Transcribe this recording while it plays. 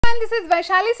this is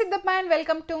Vaishali Siddhappa and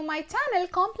welcome to my channel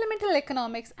Complemental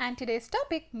Economics, and today's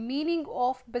topic, meaning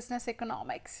of business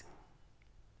economics.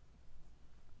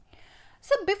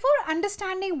 So before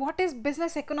understanding what is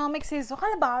business economics is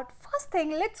all about, first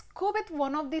thing, let's go with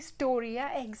one of the story,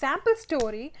 example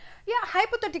story,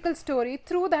 hypothetical story.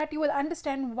 Through that you will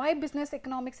understand why business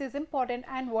economics is important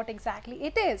and what exactly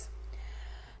it is.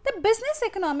 The business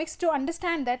economics, to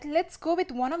understand that, let's go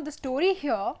with one of the story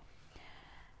here.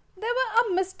 There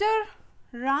were a Mr.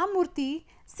 Ramurthy,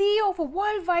 CEO of a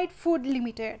Worldwide Food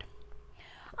Limited.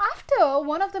 After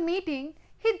one of the meeting,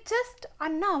 he just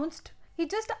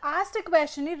asked a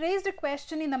question, he raised a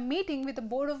question in the meeting with the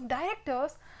board of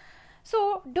directors.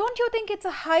 So don't you think it's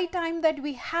a high time that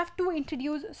we have to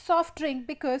introduce soft drink,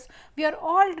 because we are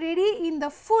already in the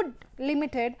food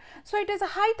limited, so it is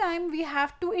a high time we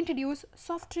have to introduce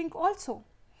soft drink also.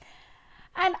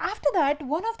 And after that,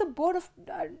 one of the board of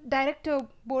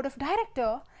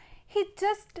director, he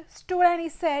just stood and he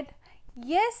said,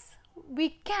 yes,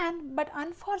 we can, but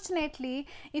unfortunately,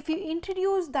 if you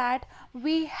introduce that,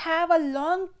 we have a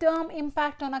long-term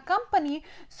impact on a company,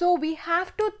 so we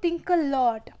have to think a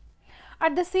lot.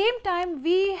 At the same time,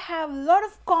 we have a lot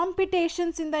of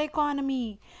competitions in the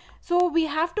economy. So we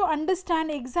have to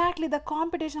understand exactly the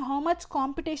competition, how much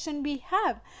competition we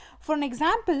have. For an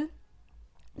example,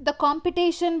 the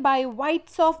competition by White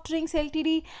Soft Drinks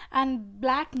Ltd and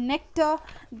Black Nectar,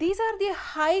 these are the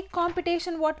high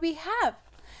competition what we have.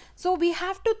 So we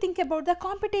have to think about the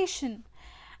competition,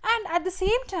 and at the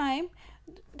same time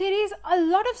there is a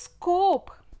lot of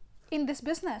scope in this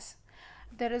business.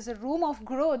 There is a room of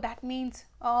growth. That means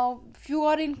few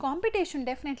are in competition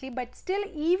definitely, but still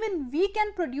even we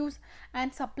can produce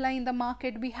and supply in the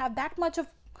market. We have that much of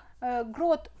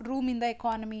growth room in the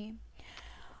economy.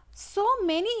 So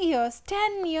many years,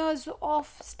 10 years of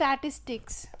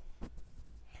statistics,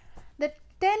 the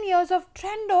 10 years of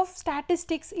trend of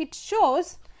statistics, it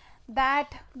shows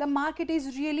that the market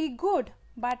is really good.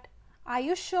 But are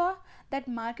you sure that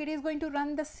market is going to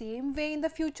run the same way in the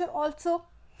future also?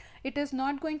 It is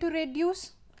not going to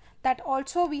reduce. That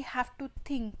also we have to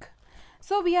think.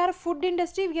 So we are a food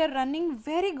industry, we are running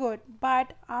very good,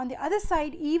 but on the other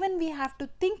side, even we have to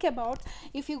think about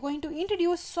if you're going to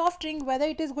introduce soft drink, whether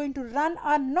it is going to run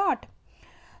or not.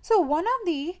 So one of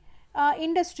the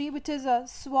industry, which is a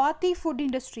Swati food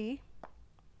industry,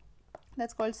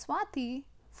 that's called Swati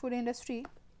food industry,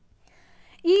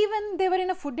 even they were in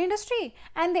a food industry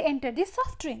and they entered the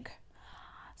soft drink.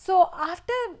 So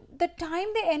after the time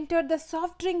they entered the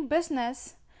soft drink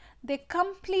business, the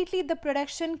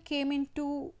production came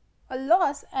into a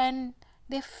loss and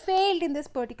they failed in this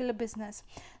particular business.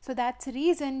 So that's the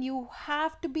reason you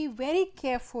have to be very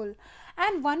careful.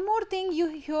 And one more thing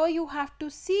you have to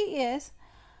see is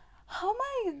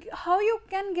how you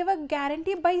can give a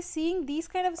guarantee by seeing these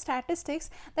kind of statistics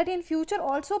that in future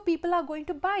also people are going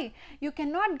to buy. You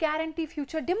cannot guarantee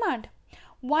future demand.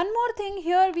 One more thing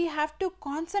here we have to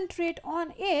concentrate on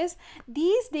is,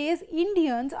 these days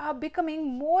Indians are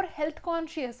becoming more health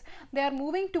conscious. They are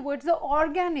moving towards the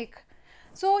organic.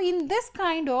 So in this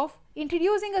kind of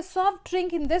introducing a soft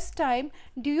drink in this time,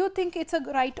 do you think it's a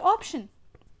right option?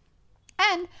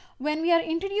 And when we are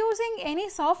introducing any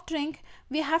soft drink,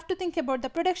 we have to think about the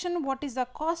production, what is the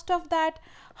cost of that,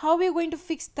 how we are going to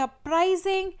fix the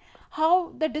pricing,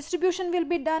 how the distribution will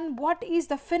be done, what is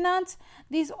the finance.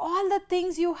 These all the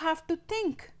things you have to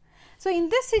think. So in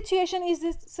this situation, is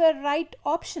this a right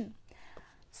option?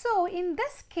 So in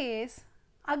this case,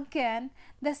 again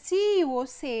the CEO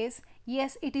says,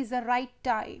 yes, it is the right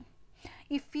time.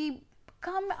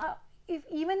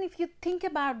 Even if you think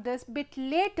about this bit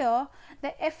later,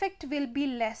 the effect will be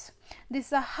less. This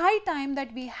is a high time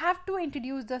that we have to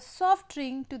introduce the soft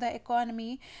drink to the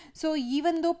economy. So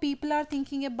even though people are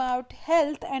thinking about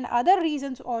health and other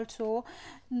reasons also,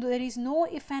 there is no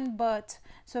if and buts.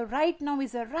 So right now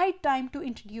is the right time to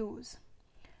introduce.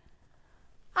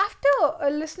 After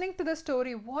listening to the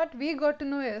story, what we got to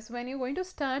know is, when you're going to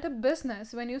start a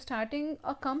business, when you're starting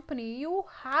a company, you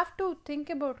have to think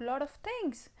about a lot of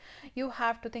things. You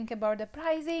have to think about the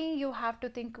pricing, you have to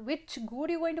think which good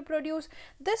you're going to produce.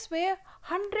 This way,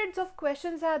 hundreds of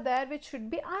questions are there which should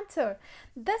be answered.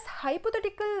 This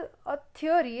hypothetical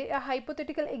theory, a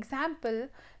hypothetical example,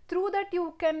 through that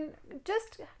you can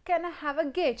have a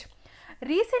gauge.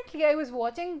 Recently, I was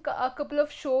watching a couple of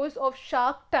shows of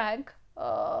Shark Tank.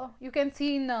 You can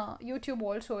see in YouTube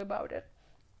also about it.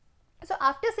 So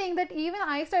after saying that, even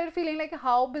I started feeling like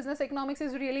how business economics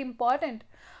is really important.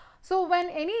 So when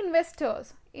any investor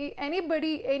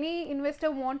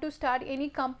want to start any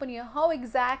company, how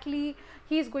exactly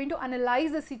he is going to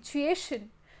analyze the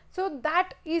situation. So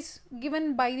that is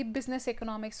given by the business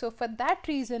economics. So for that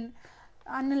reason,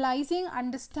 analyzing,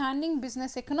 understanding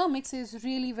business economics is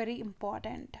really very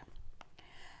important.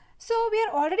 So we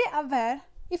are already aware,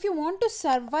 if you want to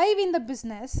survive in the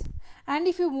business and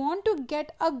if you want to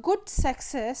get a good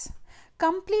success,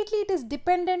 completely it is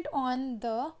dependent on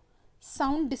the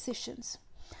sound decisions.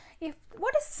 If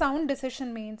what is sound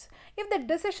decision means, if the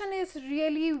decision is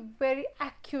really very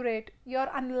accurate,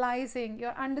 you're analyzing,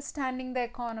 you're understanding the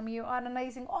economy, you're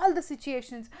analyzing all the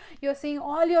situations, you're seeing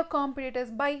all your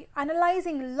competitors, by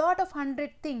analyzing a lot of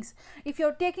 100 things, if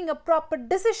you're taking a proper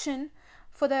decision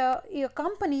for your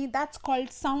company, that's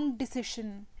called sound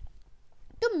decision.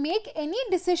 To make any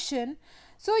decision,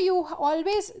 so you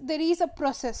always, there is a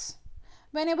process.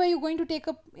 Whenever you're going to take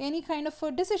up any kind of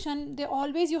a decision, they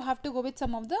always you have to go with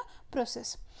some of the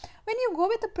process. When you go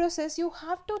with the process, you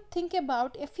have to think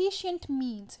about efficient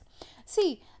means.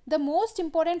 See, the most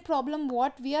important problem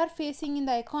what we are facing in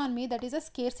the economy, that is a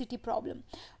scarcity problem.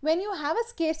 When you have a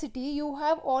scarcity, you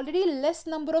have already less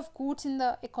number of goods in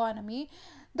the economy.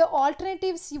 The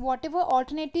alternatives, whatever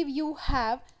alternative you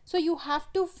have, so you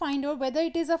have to find out whether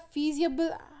it is a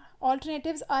feasible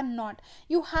alternatives or not.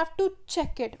 You have to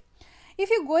check it. If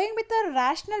you're going with a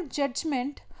rational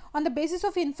judgment on the basis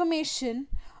of information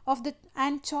of the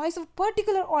and choice of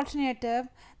particular alternative,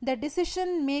 the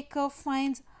decision maker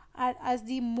finds as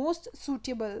the most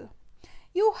suitable.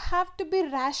 You have to be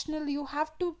rational, you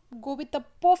have to go with the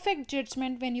perfect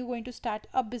judgment when you're going to start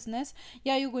a business.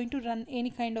 Yeah, you're going to run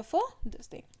any kind of this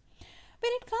thing.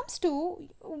 When it comes to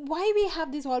why we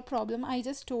have this all problem, I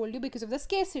just told you, because of the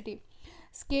scarcity.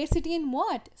 Scarcity in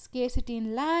what? Scarcity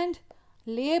in land,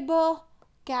 labor,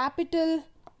 capital,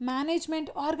 management,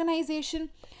 organization.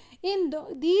 In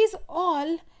these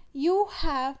all, you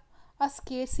have a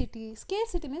scarcity.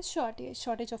 Scarcity means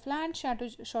shortage of land,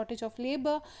 shortage of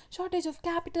labor, shortage of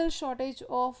capital, shortage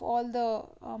of all the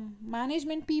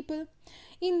management people.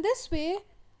 In this way,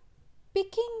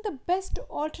 picking the best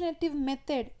alternative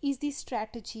method is the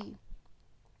strategy.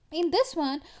 In this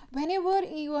one, whenever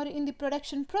you are in the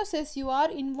production process, you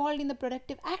are involved in the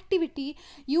productive activity,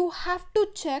 you have to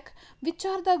check which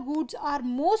are the goods are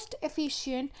most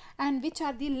efficient and which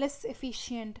are the less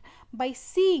efficient. By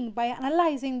seeing, by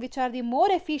analyzing which are the more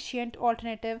efficient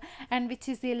alternative and which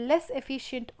is the less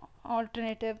efficient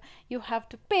alternative, you have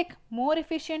to pick more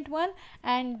efficient one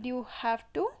and you have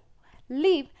to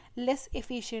leave less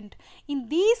efficient. In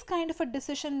these kind of a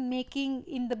decision making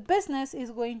in the business is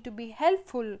going to be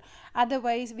helpful,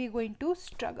 otherwise we're going to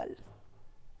struggle.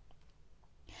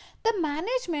 The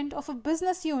management of a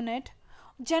business unit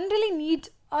generally needs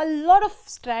a lot of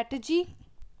strategy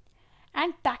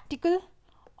and tactical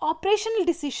operational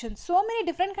decisions. So many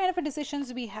different kind of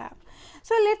decisions we have.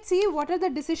 So let's see what are the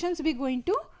decisions we're going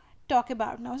to talk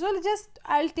about now. So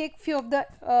I'll take few of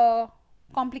the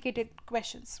complicated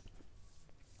questions.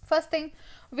 First thing,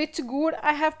 which good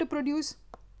I have to produce?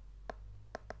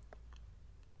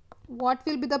 What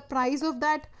will be the price of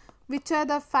that? Which are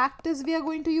the factors we are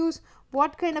going to use?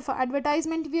 What kind of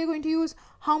advertisement we are going to use?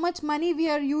 How much money we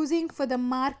are using for the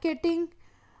marketing?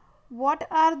 What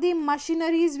are the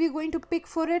machineries we are going to pick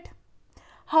for it?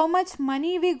 How much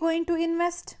money we are going to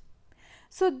invest?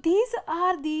 So these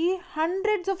are the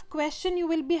hundreds of questions you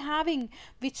will be having.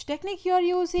 Which technique you are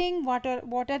using, what are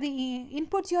the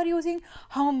inputs you are using,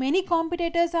 how many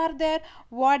competitors are there,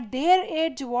 what their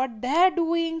edge, what they are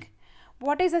doing,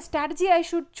 what is the strategy I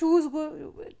should choose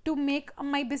to make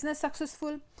my business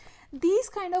successful. These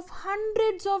kind of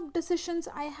hundreds of decisions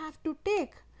I have to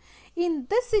take. In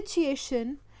this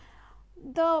situation,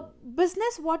 the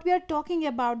business what we are talking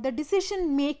about, the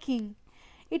decision making,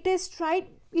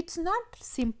 it's not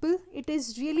simple, it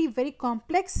is really very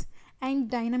complex and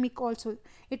dynamic also.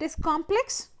 It is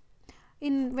complex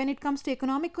when it comes to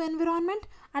economic environment,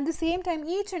 at the same time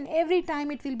each and every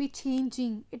time it will be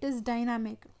changing, it is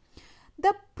dynamic.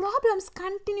 The problems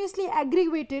continuously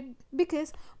aggravated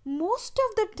because most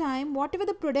of the time whatever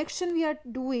the production we are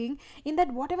doing, in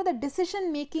that whatever the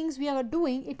decision makings we are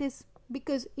doing, it is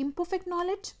because imperfect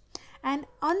knowledge and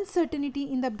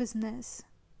uncertainty in the business.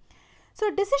 So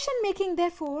decision making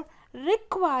therefore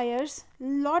requires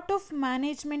lot of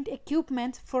management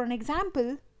equipment. For an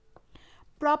example,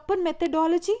 proper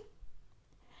methodology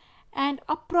and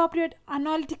appropriate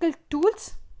analytical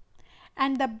tools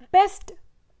and the best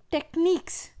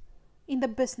techniques in the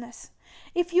business.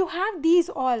 If you have these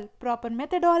all, proper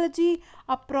methodology,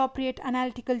 appropriate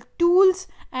analytical tools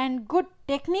and good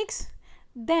techniques,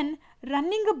 then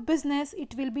running a business,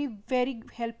 it will be very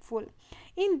helpful.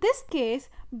 In this case,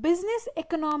 business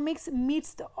economics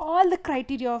meets all the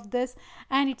criteria of this,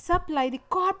 and it supplies the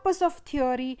corpus of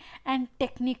theory and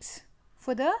techniques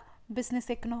for the business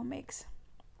economics.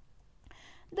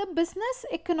 The business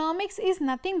economics is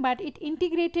nothing but it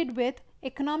integrated with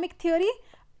economic theory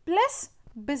plus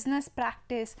business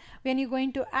practice. When you're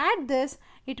going to add this,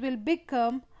 it will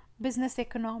become business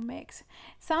economics.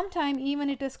 Sometimes even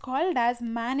it is called as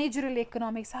managerial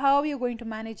economics. How you're going to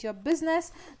manage your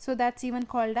business, so that's even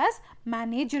called as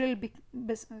managerial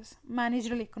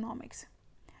economics.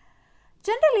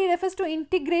 Generally refers to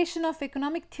integration of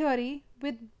economic theory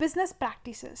with business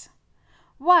practices,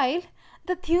 while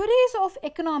the theories of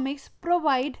economics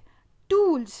provide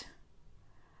tools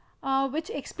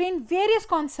which explain various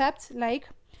concepts like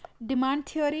demand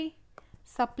theory,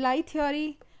 supply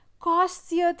theory, cost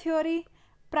theory,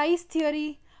 price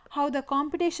theory, how the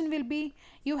competition will be.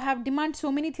 You have demand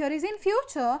so many theories. In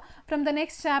future, from the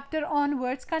next chapter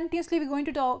onwards, continuously we're going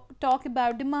to talk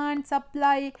about demand,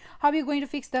 supply, how we're going to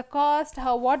fix the cost,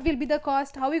 what will be the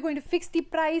cost, how we're going to fix the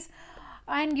price,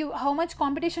 and how much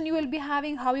competition you will be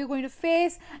having, how you're going to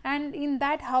face, and in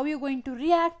that how you're going to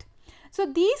react. So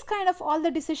these kind of all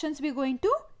the decisions we're going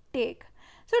to take.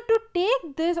 So to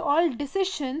take this all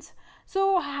decisions,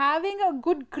 so having a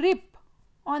good grip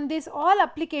on this all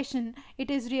application, it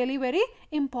is really very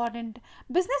important.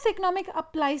 Business economics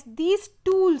applies these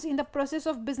tools in the process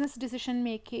of business decision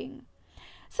making.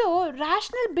 So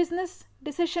rational business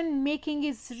decision making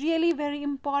is really very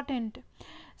important.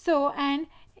 So, and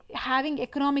having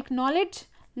economic knowledge,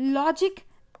 logic,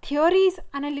 theories,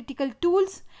 analytical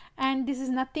tools, and this is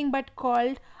nothing but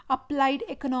called applied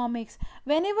economics.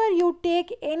 Whenever you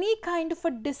take any kind of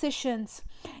a decisions,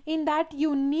 in that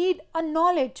you need a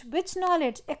knowledge. Which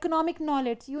knowledge? Economic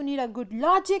knowledge. You need a good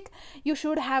logic, you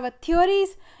should have a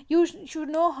theories, you should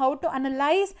know how to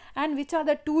analyze and which are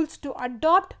the tools to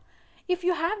adopt. If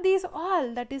you have these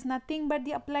all, that is nothing but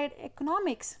the applied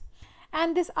economics.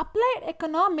 And this applied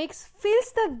economics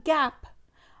fills the gap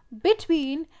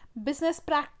between business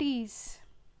practice.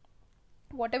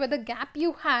 Whatever the gap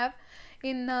you have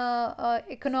in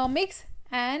economics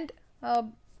and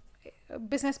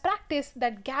business practice,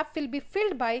 that gap will be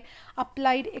filled by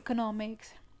applied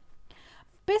economics.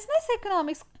 Business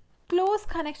economics close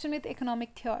connection with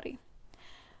economic theory.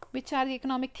 Which are the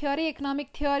economic theory?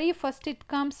 Economic theory, first it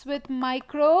comes with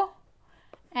micro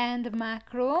and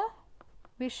macro.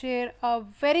 We share a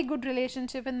very good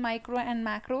relationship in micro and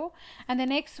macro. And the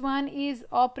next one is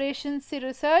operations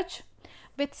research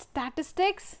with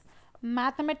statistics,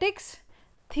 mathematics,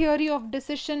 theory of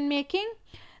decision making.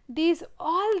 These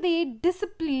all the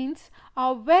disciplines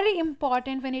are very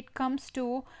important when it comes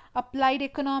to applied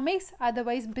economics,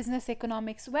 otherwise business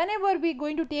economics. Whenever we're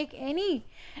going to take any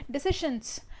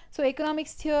decisions, so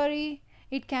economics theory,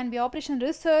 it can be operation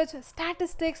research,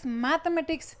 statistics,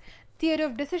 mathematics, theory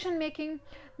of decision making.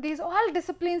 These all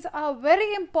disciplines are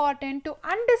very important to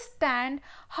understand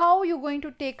how you're going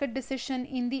to take a decision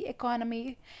in the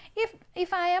economy.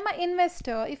 If I am an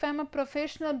investor, if I am a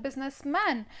professional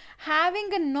businessman, having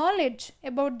a knowledge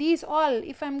about these all,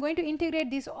 if I'm going to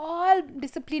integrate these all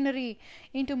disciplinary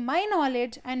into my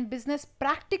knowledge and business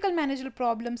practical managerial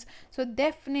problems, so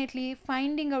definitely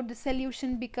finding out the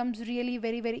solution becomes really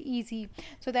very, very easy.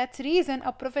 So that's the reason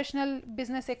a professional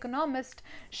business economist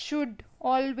should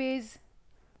always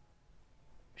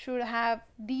have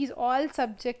these all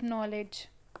subject knowledge,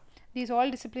 these all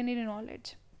disciplinary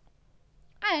knowledge.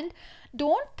 And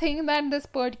don't think that this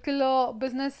particular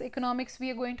business economics we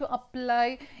are going to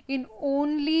apply in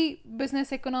only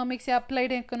business economics or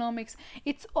applied economics.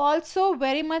 It's also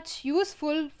very much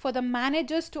useful for the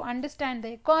managers to understand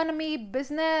the economy,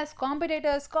 business,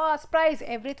 competitors, cost, price,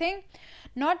 everything.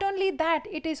 Not only that,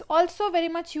 it is also very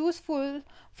much useful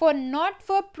for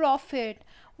not-for-profit.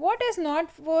 What is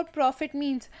not-for-profit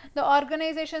means? The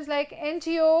organizations like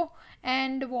NGO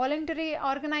and voluntary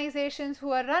organizations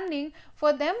who are running,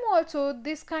 for them also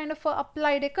this kind of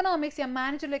applied economics, your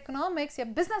managerial economics, your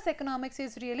business economics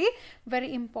is really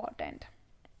very important.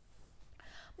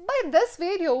 By this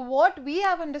video, what we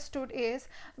have understood is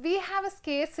we have a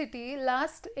scarcity.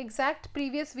 Last exact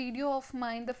previous video of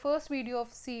mine, the first video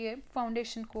of CA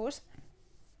foundation course,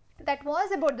 that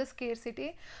was about the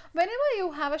scarcity. Whenever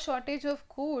you have a shortage of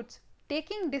goods,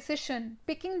 taking decision,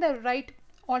 picking the right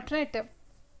alternative,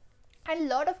 and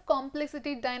lot of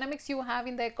complexity dynamics you have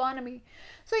in the economy.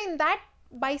 So in that,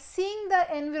 by seeing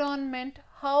the environment,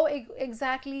 how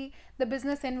exactly the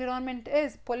business environment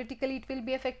is. Politically it will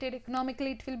be affected,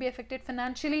 economically it will be affected,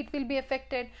 financially it will be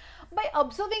affected. By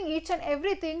observing each and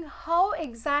everything, how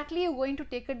exactly you're going to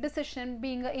take a decision,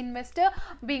 being an investor,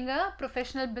 being a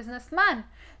professional businessman.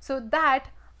 So that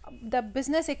the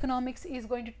business economics is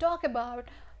going to talk about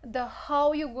the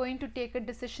how you're going to take a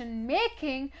decision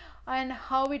making, and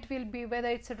how it will be, whether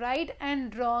it's right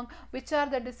and wrong, which are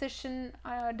the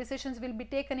decisions will be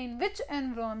taken in which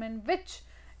environment, which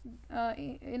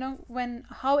when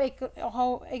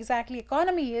how exactly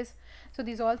economy is. So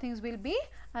these all things will be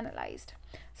analyzed.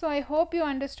 So I hope you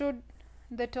understood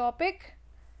the topic.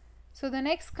 So the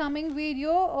next coming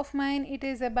video of mine, it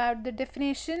is about the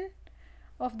definition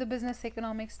of the business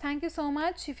economics. Thank you so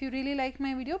much. If you really like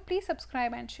my video, please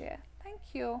subscribe and share. Thank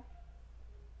you.